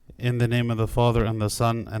In the name of the Father, and the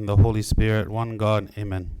Son, and the Holy Spirit, one God,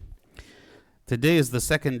 amen. Today is the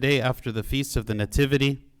second day after the Feast of the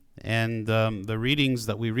Nativity, and the readings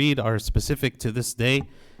that we read are specific to this day,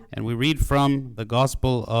 and we read from the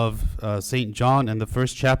Gospel of St. John in the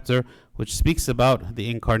first chapter, which speaks about the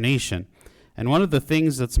Incarnation. And one of the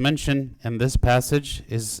things that's mentioned in this passage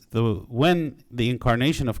is when the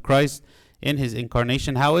Incarnation of Christ, in his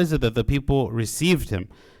incarnation, how is it that the people received him?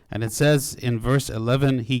 And it says in verse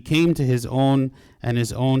 11, he came to his own, and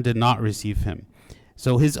his own did not receive him.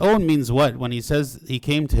 So his own means what? When he says he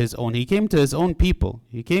came to his own people.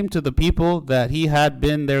 He came to the people that he had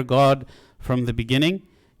been their God from the beginning.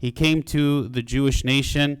 He came to the Jewish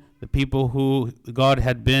nation, the people who God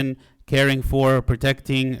had been caring for,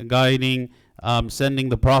 protecting, guiding, sending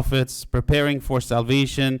the prophets, preparing for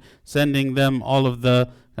salvation, sending them all of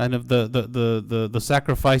the kind of the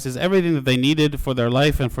sacrifices, everything that they needed for their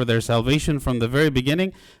life and for their salvation from the very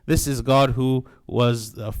beginning. This is God who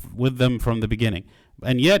was with them from the beginning.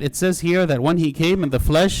 And yet it says here that when he came in the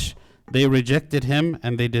flesh, they rejected him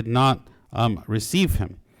and they did not receive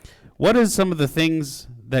him. What is some of the things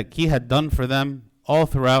that he had done for them all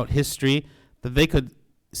throughout history that they could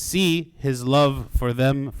see his love for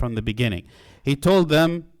them from the beginning? He told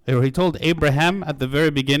Abraham at the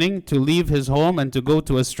very beginning to leave his home and to go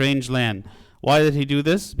to a strange land. Why did he do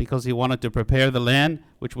this? Because he wanted to prepare the land,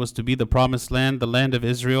 which was to be the promised land, the land of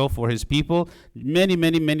Israel for his people, many,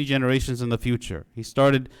 many, many generations in the future. He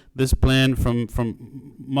started this plan from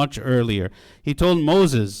much earlier. He told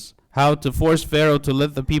Moses how to force Pharaoh to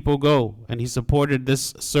let the people go, and he supported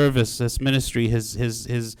this service, this ministry,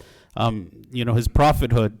 his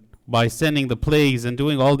prophethood, by sending the plagues and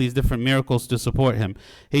doing all these different miracles to support him.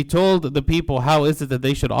 He told the people how is it that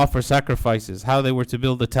they should offer sacrifices, how they were to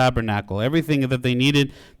build the tabernacle, everything that they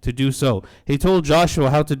needed to do so. He told Joshua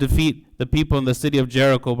how to defeat the people in the city of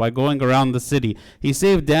Jericho by going around the city. He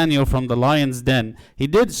saved Daniel from the lion's den. He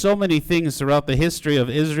did so many things throughout the history of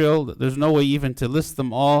Israel. There's no way even to list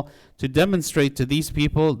them all, to demonstrate to these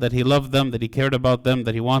people that he loved them, that he cared about them,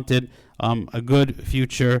 that he wanted a good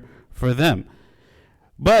future for them.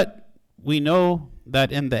 But we know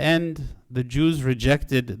that in the end, the Jews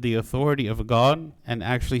rejected the authority of God, and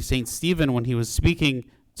actually St. Stephen, when he was speaking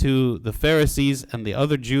to the Pharisees and the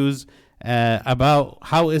other Jews about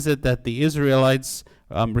how is it that the Israelites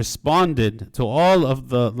responded to all of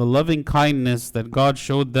the loving kindness that God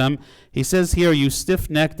showed them, he says here, you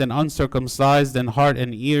stiff-necked and uncircumcised in heart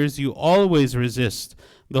and ears, you always resist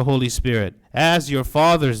the Holy Spirit, as your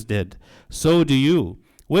fathers did, so do you.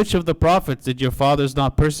 Which of the prophets did your fathers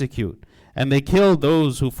not persecute? And they killed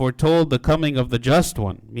those who foretold the coming of the Just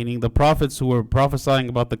One, meaning the prophets who were prophesying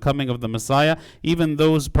about the coming of the Messiah, even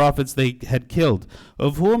those prophets they had killed,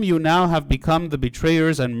 of whom you now have become the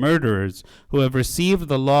betrayers and murderers, who have received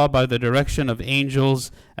the law by the direction of angels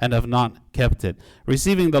and have not kept it.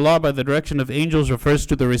 Receiving the law by the direction of angels refers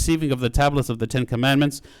to the receiving of the tablets of the Ten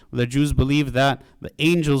Commandments. The Jews believe that the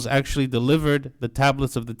angels actually delivered the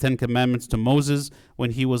tablets of the Ten Commandments to Moses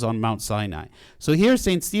when he was on Mount Sinai. So here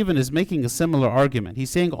St. Stephen is making a similar argument. He's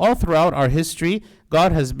saying all throughout our history,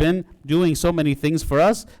 God has been doing so many things for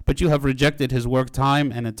us, but you have rejected his work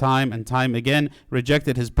time and time again,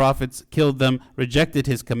 rejected his prophets, killed them, rejected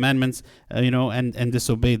his commandments, and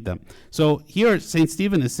disobeyed them. So here St.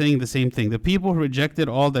 Stephen is saying the same thing. The people rejected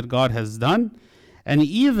all that God has done, and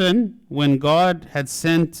even when God had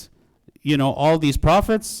sent, all these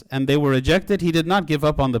prophets and they were rejected, he did not give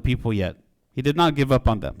up on the people yet. He did not give up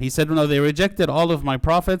on them. He said, no, they rejected all of my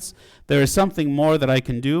prophets. There is something more that I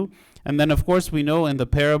can do. And then, of course, we know in the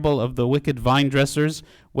parable of the wicked vine dressers,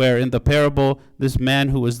 where in the parable, this man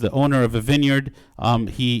who was the owner of a vineyard,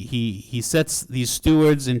 he sets these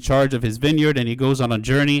stewards in charge of his vineyard, and he goes on a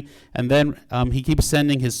journey. And then he keeps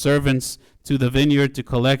sending his servants to the vineyard to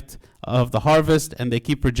collect of the harvest, and they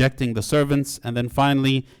keep rejecting the servants. And then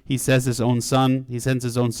finally, he sends his own son,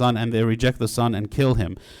 and they reject the son and kill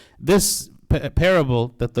him. This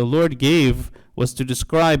parable that the Lord gave was to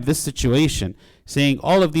describe this situation, saying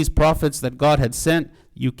all of these prophets that God had sent,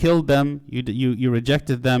 you killed them, you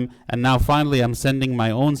rejected them, and now finally I'm sending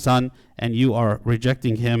my own son, and you are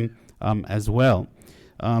rejecting him as well.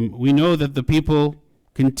 We know that the people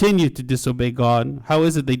continued to disobey God. How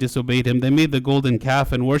is it they disobeyed him? They made the golden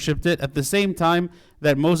calf and worshipped it at the same time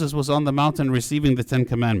that Moses was on the mountain receiving the Ten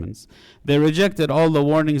Commandments. They rejected all the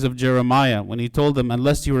warnings of Jeremiah when he told them,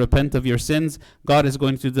 unless you repent of your sins, God is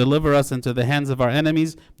going to deliver us into the hands of our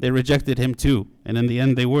enemies. They rejected him too. And in the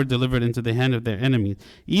end, they were delivered into the hand of their enemies.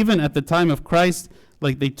 Even at the time of Christ,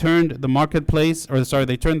 like they turned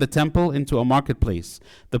they turned the temple into a marketplace.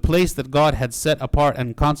 The place that God had set apart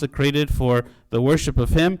and consecrated for the worship of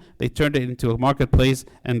Him, they turned it into a marketplace,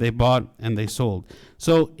 and they bought and they sold.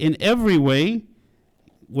 So in every way,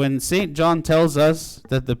 when St. John tells us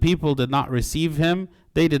that the people did not receive Him,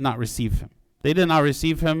 they did not receive Him. They did not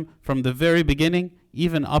receive Him from the very beginning,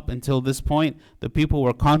 even up until this point. The people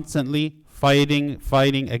were constantly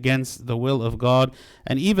fighting against the will of God.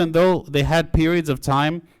 And even though they had periods of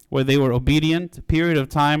time where they were obedient, period of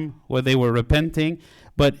time where they were repenting,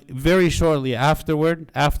 but very shortly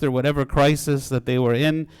afterward, after whatever crisis that they were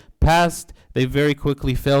in passed, they very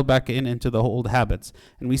quickly fell back into the old habits.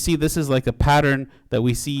 And we see this is like a pattern that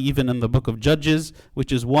we see even in the book of Judges,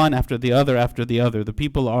 which is one after the other after the other. The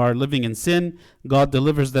people are living in sin. God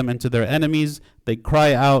delivers them into their enemies. They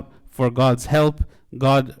cry out for God's help.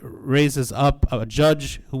 God raises up a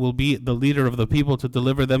judge who will be the leader of the people to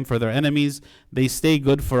deliver them for their enemies. They stay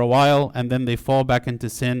good for a while, and then they fall back into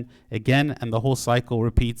sin again, and the whole cycle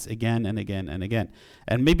repeats again and again and again.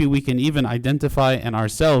 And maybe we can even identify in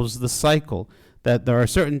ourselves the cycle, that there are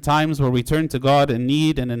certain times where we turn to God in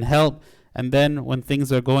need and in help, and then when things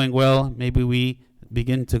are going well, maybe we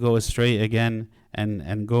begin to go astray again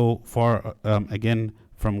and go far again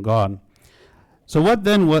from God. So what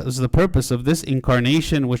then was the purpose of this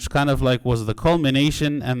incarnation, which kind of like was the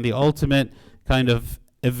culmination and the ultimate kind of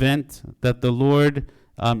event that the Lord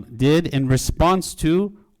did in response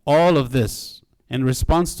to all of this, in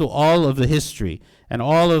response to all of the history and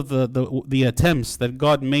all of the attempts that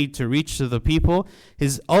God made to reach to the people?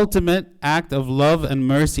 His ultimate act of love and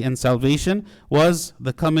mercy and salvation was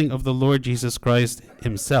the coming of the Lord Jesus Christ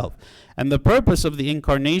Himself. And the purpose of the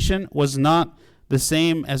incarnation was not the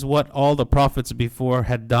same as what all the prophets before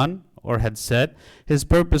had done or had said. His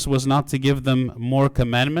purpose was not to give them more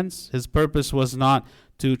commandments. His purpose was not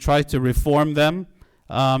to try to reform them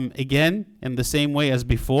again in the same way as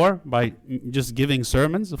before by just giving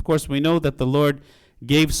sermons. Of course, we know that the Lord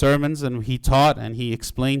gave sermons and He taught and He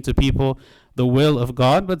explained to people the will of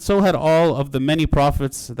God, but so had all of the many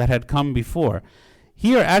prophets that had come before.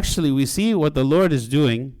 Here actually we see what the Lord is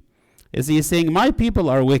doing is He is saying, my people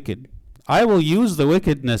are wicked. I will use the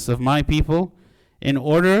wickedness of my people in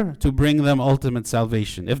order to bring them ultimate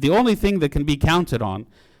salvation. If the only thing that can be counted on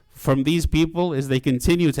from these people is they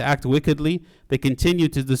continue to act wickedly, they continue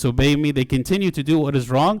to disobey me, they continue to do what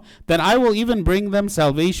is wrong, then I will even bring them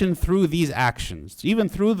salvation through these actions. Even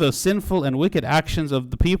through the sinful and wicked actions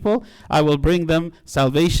of the people, I will bring them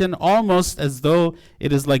salvation almost as though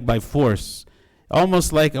it is like by force.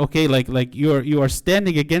 Almost like, okay, like you are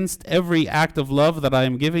standing against every act of love that I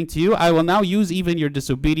am giving to you. I will now use even your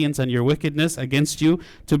disobedience and your wickedness against you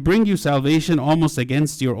to bring you salvation almost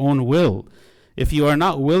against your own will. If you are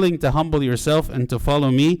not willing to humble yourself and to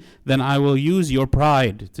follow me, then I will use your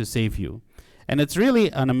pride to save you. And it's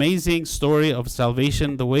really an amazing story of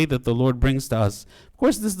salvation, the way that the Lord brings to us. Of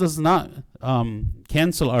course, this does not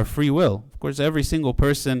cancel our free will. Of course, every single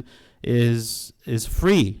person is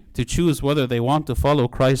free to choose whether they want to follow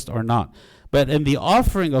Christ or not. But in the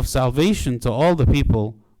offering of salvation to all the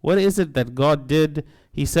people, what is it that God did?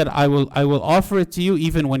 He said, I will offer it to you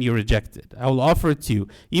even when you reject it. I will offer it to you.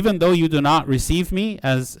 Even though you do not receive me,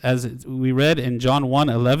 as we read in John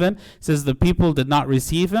 1:11, says the people did not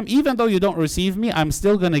receive Him. Even though you don't receive me, I'm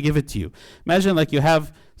still going to give it to you. Imagine like you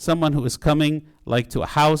have someone who is coming like to a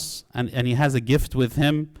house and he has a gift with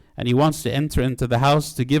him and he wants to enter into the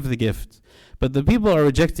house to give the gift. But the people are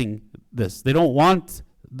rejecting this. They don't want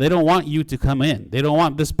you to come in. They don't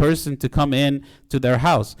want this person to come in to their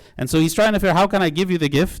house. And so he's trying to figure out, how can I give you the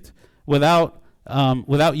gift without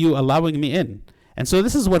you allowing me in? And so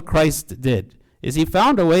this is what Christ did, is He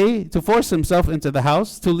found a way to force Himself into the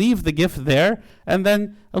house, to leave the gift there, and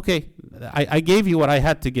then, okay, I gave you what I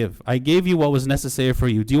had to give. I gave you what was necessary for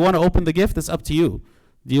you. Do you want to open the gift? It's up to you.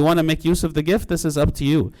 Do you want to make use of the gift? This is up to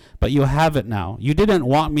you. But you have it now. You didn't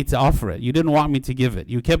want me to offer it. You didn't want me to give it.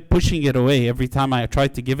 You kept pushing it away every time I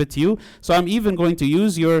tried to give it to you. So I'm even going to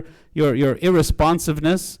use your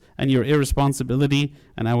irresponsiveness and your irresponsibility,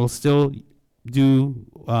 and I will still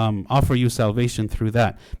offer you salvation through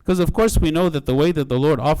that. Because of course we know that the way that the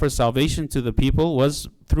Lord offers salvation to the people was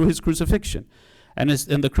through His crucifixion. And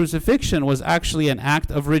the crucifixion was actually an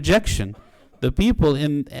act of rejection. The people,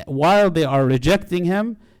 while they are rejecting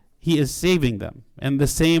Him, He is saving them in the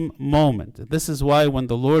same moment. This is why when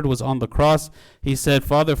the Lord was on the cross, He said,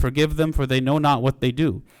 Father, forgive them, for they know not what they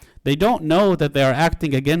do. They don't know that they are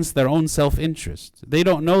acting against their own self-interest. They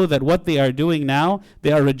don't know that what they are doing now,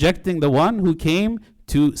 they are rejecting the one who came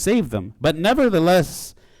to save them. But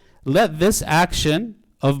nevertheless, let this action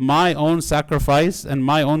of my own sacrifice and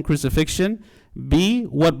my own crucifixion B,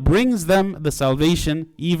 what brings them the salvation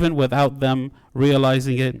even without them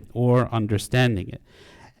realizing it or understanding it.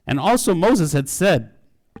 And also Moses had said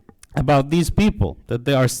about these people that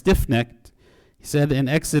they are stiff-necked. He said in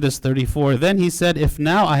Exodus 34, then he said, if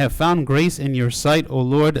now I have found grace in your sight, O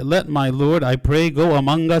Lord, let my Lord, I pray, go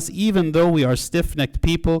among us, even though we are stiff-necked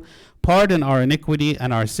people. Pardon our iniquity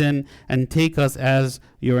and our sin, and take us as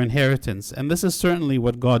your inheritance. And this is certainly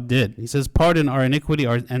what God did. He says, pardon our iniquity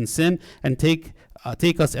and sin, and take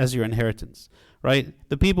us as your inheritance. Right?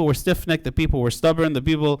 The people were stiff-necked, the people were stubborn, the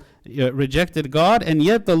people rejected God, and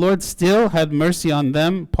yet the Lord still had mercy on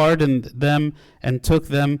them, pardoned them, and took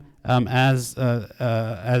them as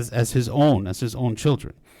his own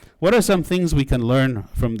children. What are some things we can learn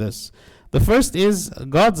from this? The first is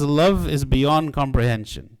God's love is beyond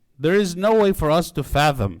comprehension. There is no way for us to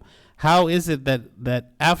fathom how is it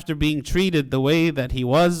that after being treated the way that he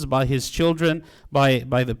was by his children, by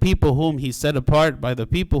the people whom he set apart, by the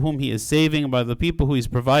people whom he is saving, by the people who he's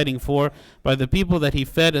providing for, by the people that he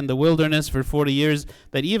fed in the wilderness for 40 years,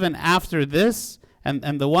 that even after this,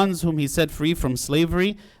 and the ones whom he set free from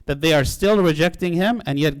slavery, that they are still rejecting him,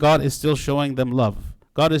 and yet God is still showing them love.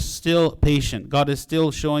 God is still patient. God is still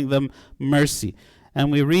showing them mercy.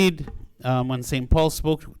 And we read when St. Paul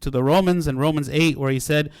spoke to the Romans in Romans 8, where he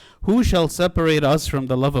said, who shall separate us from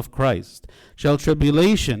the love of Christ? Shall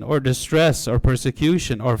tribulation or distress or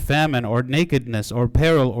persecution or famine or nakedness or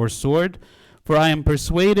peril or sword? For I am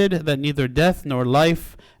persuaded that neither death nor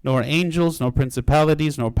life, nor angels, nor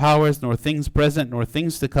principalities, nor powers, nor things present, nor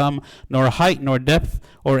things to come, nor height, nor depth,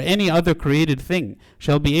 or any other created thing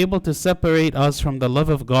shall be able to separate us from the love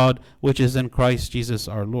of God which is in Christ Jesus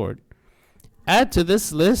our Lord. Add to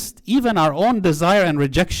this list even our own desire and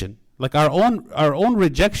rejection. Like our own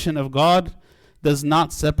rejection of God does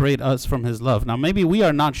not separate us from his love. Now maybe we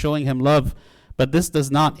are not showing him love, but this does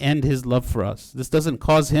not end his love for us. This doesn't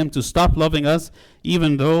cause him to stop loving us,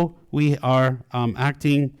 even though we are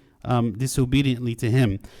acting disobediently to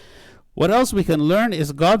him. What else we can learn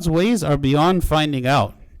is God's ways are beyond finding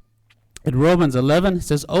out. In Romans 11, it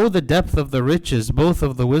says, oh, the depth of the riches, both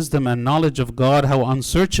of the wisdom and knowledge of God, how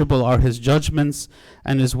unsearchable are his judgments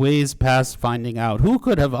and his ways past finding out. Who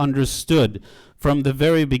could have understood from the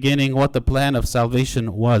very beginning what the plan of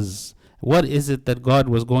salvation was? What is it that God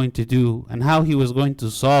was going to do, and how he was going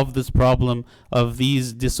to solve this problem of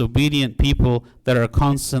these disobedient people that are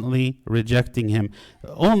constantly rejecting him?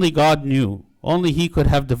 Only God knew. Only he could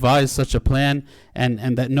have devised such a plan,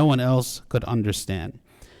 and that no one else could understand.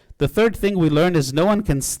 The third thing we learn is no one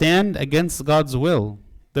can stand against God's will.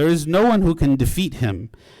 There is no one who can defeat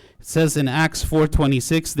him. It says in Acts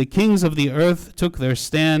 4:26, the kings of the earth took their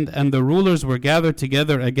stand, and the rulers were gathered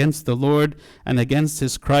together against the Lord and against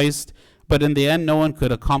his Christ. But in the end, no one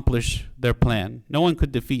could accomplish their plan. No one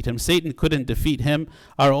could defeat him. Satan couldn't defeat him.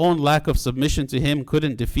 Our own lack of submission to him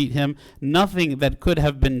couldn't defeat him. Nothing that could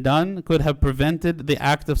have been done could have prevented the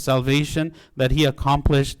act of salvation that he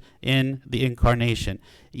accomplished in the incarnation.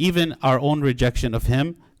 Even our own rejection of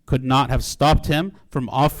him could not have stopped him from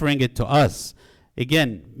offering it to us.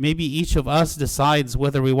 Again, maybe each of us decides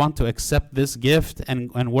whether we want to accept this gift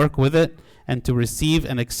and work with it and to receive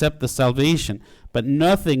and accept the salvation. But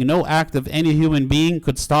nothing, no act of any human being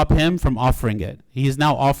could stop him from offering it. He is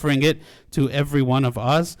now offering it to every one of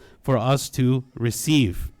us for us to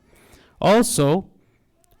receive. Also,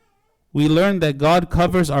 we learn that God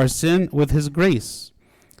covers our sin with his grace.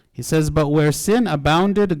 He says, but where sin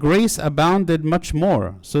abounded, grace abounded much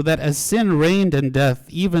more, so that as sin reigned in death,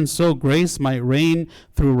 even so grace might reign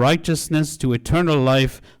through righteousness to eternal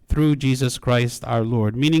life through Jesus Christ our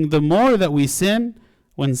Lord. Meaning the more that we sin,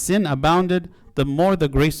 when sin abounded, the more the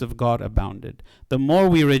grace of God abounded. The more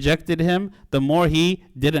we rejected him, the more he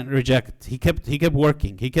didn't reject. He kept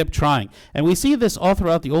working. He kept trying. And we see this all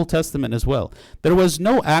throughout the Old Testament as well. There was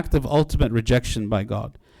no act of ultimate rejection by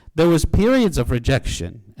God. There was periods of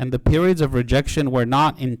rejection, and the periods of rejection were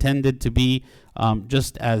not intended to be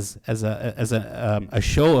just as a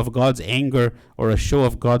show of God's anger or a show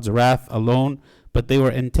of God's wrath alone, but they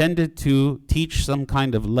were intended to teach some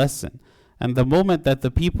kind of lesson. And the moment that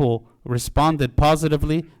the people responded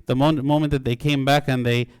positively, the moment that they came back and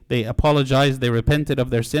they apologized, they repented of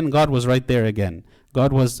their sin, God was right there again.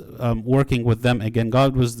 God was working with them again.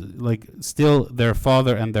 God was like still their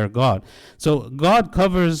Father and their God. So God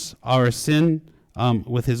covers our sin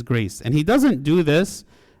with his grace. And he doesn't do this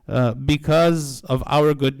because of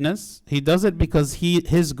our goodness. He does it because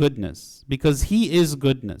his goodness. Because he is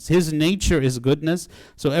goodness. His nature is goodness.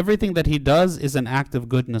 So everything that he does is an act of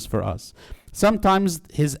goodness for us. Sometimes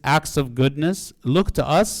his acts of goodness look to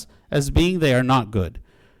us as being they are not good.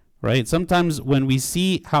 right? Sometimes when we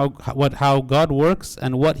see how God works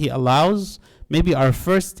and what he allows, maybe our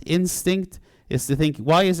first instinct is to think,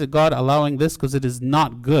 why is it God allowing this? Because it is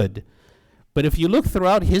not good. But if you look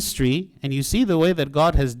throughout history and you see the way that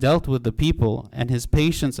God has dealt with the people and his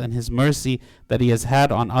patience and his mercy that he has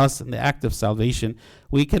had on us in the act of salvation,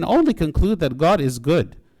 we can only conclude that God is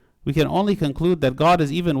good. We can only conclude that God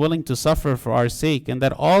is even willing to suffer for our sake, and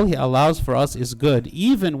that all he allows for us is good,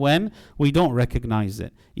 even when we don't recognize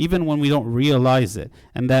it, even when we don't realize it,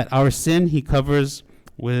 and that our sin he covers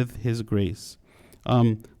with his grace.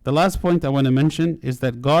 The last point I want to mention is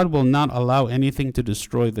that God will not allow anything to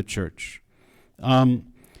destroy the church.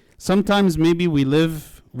 Sometimes maybe we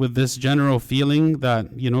live with this general feeling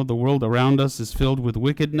that, the world around us is filled with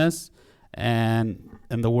wickedness, and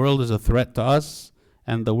the world is a threat to us.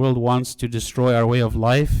 And the world wants to destroy our way of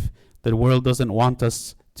life. The world doesn't want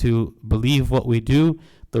us to believe what we do.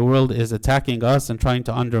 The world is attacking us and trying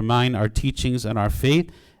to undermine our teachings and our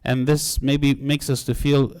faith. And this maybe makes us to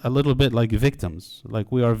feel a little bit like victims.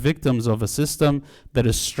 Like we are victims of a system that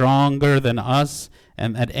is stronger than us,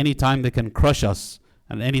 and at any time they can crush us.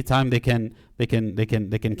 And any time they can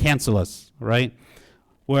cancel us, right?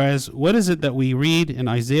 Whereas what is it that we read in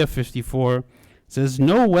Isaiah 54? It says,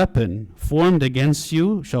 "No weapon formed against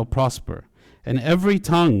you shall prosper, and every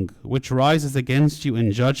tongue which rises against you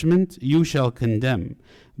in judgment you shall condemn.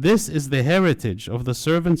 This is the heritage of the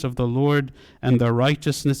servants of the Lord, and their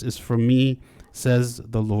righteousness is from me, says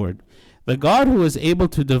the Lord." The God who is able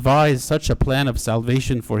to devise such a plan of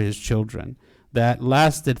salvation for his children that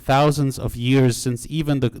lasted thousands of years, since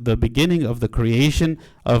even the beginning of the creation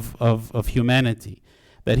of humanity,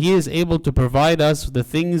 that he is able to provide us the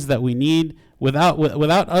things that we need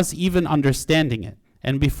without us even understanding it,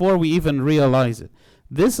 and before we even realize it.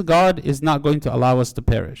 This God is not going to allow us to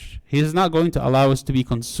perish. He is not going to allow us to be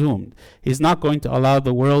consumed. He's not going to allow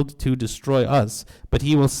the world to destroy us, but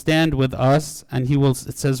he will stand with us, and it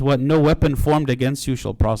says what? "No weapon formed against you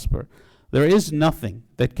shall prosper." There is nothing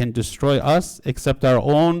that can destroy us except our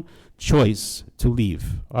own choice to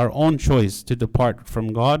leave. Our own choice to depart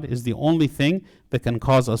from God is the only thing that can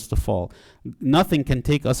cause us to fall. Nothing can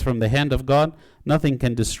take us from the hand of God. Nothing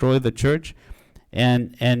can destroy the church.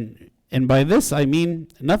 And by this I mean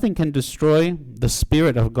nothing can destroy the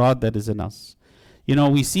Spirit of God that is in us.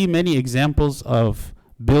 We see many examples of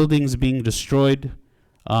buildings being destroyed.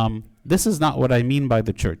 This is not what I mean by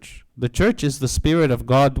the church. The church is the Spirit of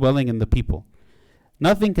God dwelling in the people.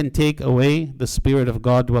 Nothing can take away the Spirit of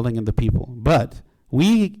God dwelling in the people, but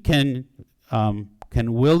we can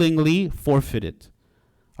willingly forfeit it.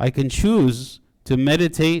 I can choose to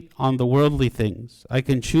meditate on the worldly things. I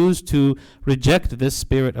can choose to reject this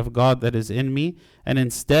Spirit of God that is in me, and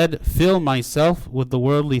instead fill myself with the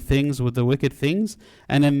worldly things, with the wicked things.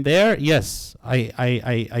 And in there, yes,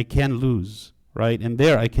 I can lose, right? And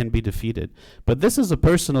there I can be defeated. But this is a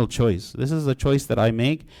personal choice. This is a choice that I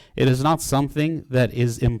make. It is not something that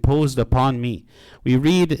is imposed upon me. We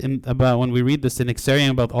read when we read the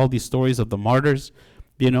Synaxarium about all these stories of the martyrs,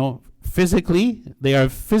 physically, they are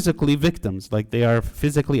physically victims. Like they are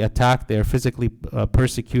physically attacked, they are physically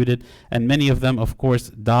persecuted, and many of them, of course,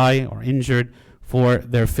 die or injured for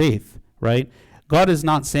their faith, right? God is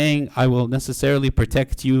not saying, I will necessarily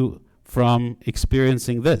protect you from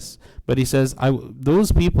experiencing this. But he says,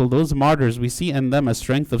 those people, those martyrs, we see in them a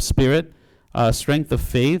strength of spirit, strength of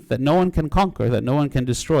faith that no one can conquer, that no one can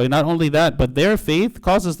destroy. Not only that, but their faith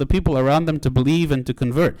causes the people around them to believe and to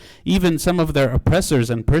convert. Even some of their oppressors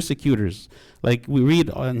and persecutors. Like we read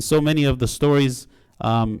in so many of the stories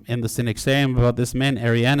in the Synaxarium about this man,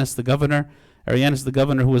 Arianus the governor. Arianus the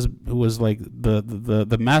governor, who was like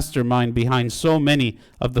the mastermind behind so many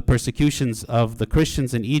of the persecutions of the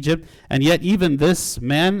Christians in Egypt, and yet even this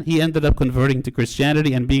man, he ended up converting to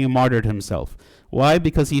Christianity and being martyred himself. Why?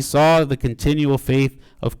 Because he saw the continual faith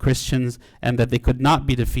of Christians and that they could not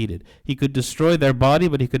be defeated. He could destroy their body,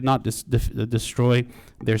 but he could not destroy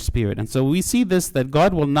their spirit. And so we see this, that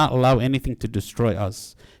God will not allow anything to destroy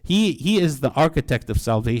us. He is the architect of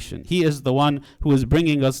salvation. He is the one who is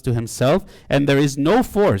bringing us to himself, and there is no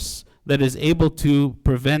force that is able to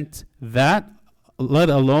prevent that, let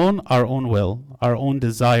alone our own will, our own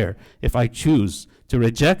desire. If I choose to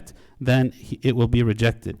reject, then it will be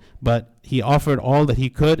rejected. But he offered all that he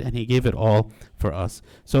could, and he gave it all for us.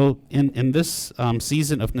 So in this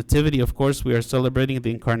season of Nativity, of course, we are celebrating the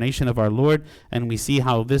incarnation of our Lord, and we see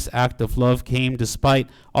how this act of love came despite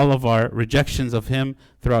all of our rejections of him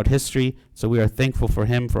throughout history. So we are thankful for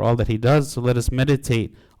him, for all that he does. So let us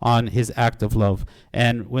meditate on his act of love.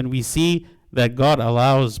 And when we see that God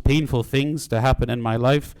allows painful things to happen in my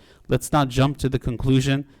life, let's not jump to the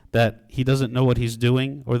conclusion that he doesn't know what he's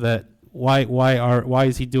doing, or that why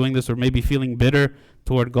is he doing this, or maybe feeling bitter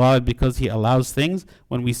toward God because he allows things.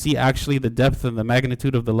 When we see actually the depth and the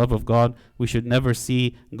magnitude of the love of God, we should never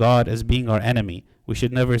see God as being our enemy. We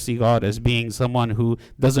should never see God as being someone who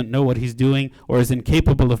doesn't know what he's doing, or is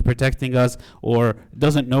incapable of protecting us, or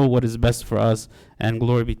doesn't know what is best for us. And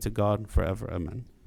glory be to God forever. Amen.